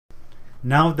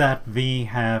Now that we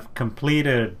have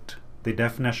completed the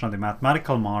definition of the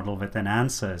mathematical model within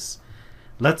ANSYS,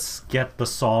 let's get the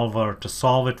solver to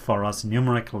solve it for us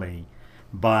numerically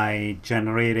by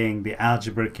generating the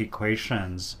algebraic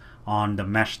equations on the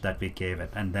mesh that we gave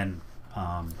it, and then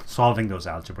solving those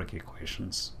algebraic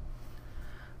equations.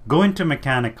 Go into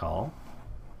Mechanical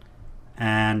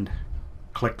and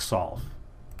click Solve.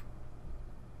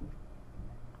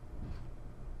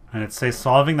 And it says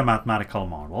solving the mathematical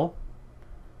model,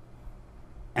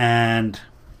 and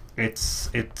it's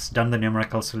done the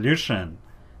numerical solution.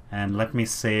 And let me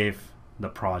save the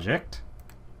project.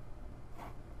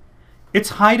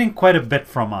 It's hiding quite a bit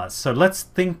from us, so let's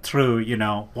think through,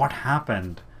 what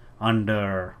happened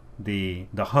under the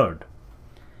hood.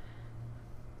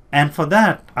 And for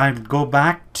that, I'll go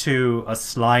back to a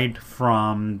slide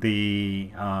from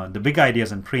the big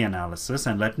ideas and pre-analysis,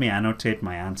 and let me annotate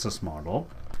my ANSYS model.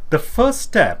 The first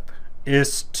step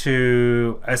is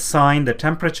to assign the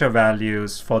temperature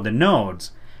values for the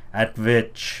nodes at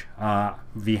which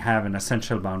we have an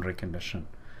essential boundary condition.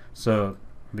 So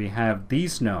we have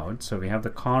these nodes, so we have the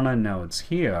corner nodes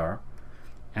here,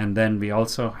 and then we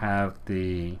also have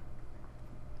the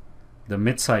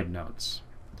midside nodes.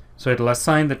 So it'll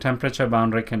assign the temperature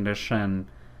boundary condition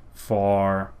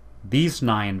for these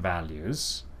 9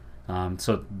 values.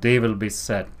 So they will be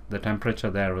set, the temperature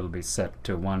there will be set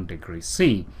to 1 degree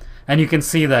C. And you can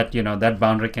see that, that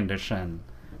boundary condition,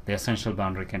 the essential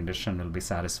boundary condition, will be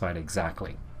satisfied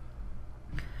exactly.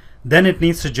 Then it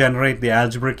needs to generate the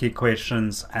algebraic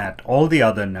equations at all the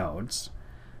other nodes.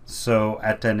 So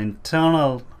at an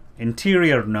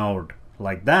interior node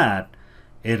like that,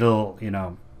 it'll,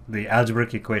 the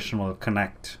algebraic equation will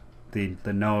connect the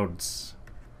nodes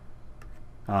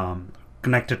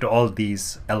connected to all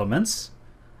these elements.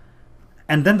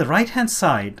 And then the right hand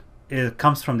side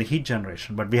comes from the heat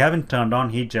generation, but we haven't turned on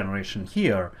heat generation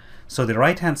here, so the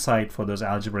right hand side for those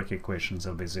algebraic equations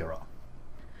will be 0.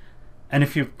 And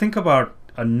if you think about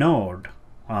a node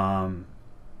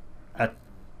at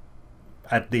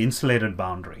the insulated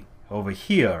boundary over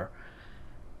here,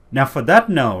 now for that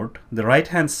node, the right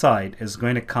hand side is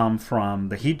going to come from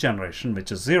the heat generation,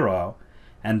 which is 0,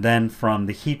 and then from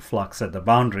the heat flux at the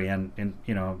boundary. And in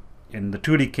the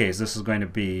 2D case, this is going to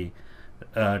be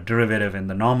a derivative in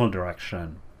the normal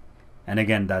direction, and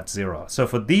again that's 0. So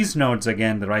for these nodes,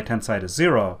 again the right hand side is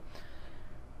 0.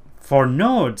 For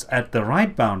nodes at the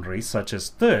right boundary, such as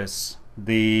this,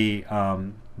 the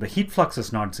heat flux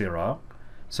is not 0,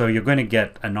 so you're going to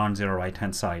get a non-zero right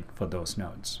hand side for those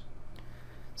nodes.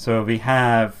 So we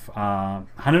have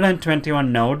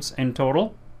 121 nodes in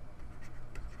total.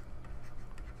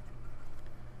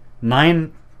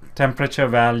 9 temperature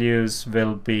values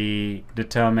will be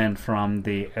determined from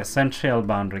the essential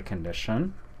boundary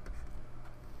condition.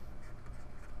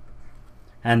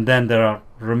 And then there are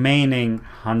remaining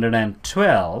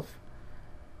 112,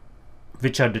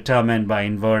 which are determined by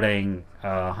inverting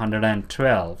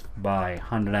 112 by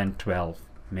 112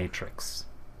 matrix.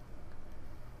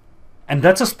 And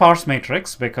that's a sparse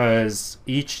matrix because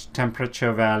each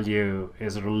temperature value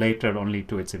is related only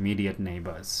to its immediate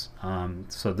neighbors.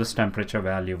 So this temperature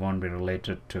value won't be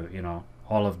related to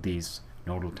all of these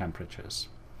nodal temperatures.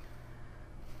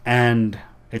 And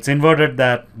it's inverted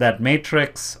that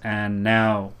matrix, and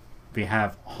now we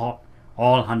have all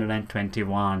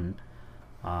 121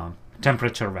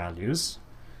 temperature values.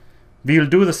 We'll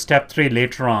do the step 3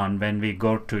 later on when we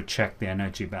go to check the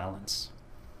energy balance.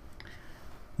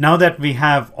 Now that we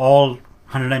have all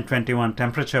 121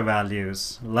 temperature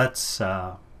values, let's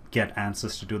get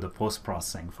ANSYS to do the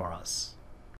post-processing for us.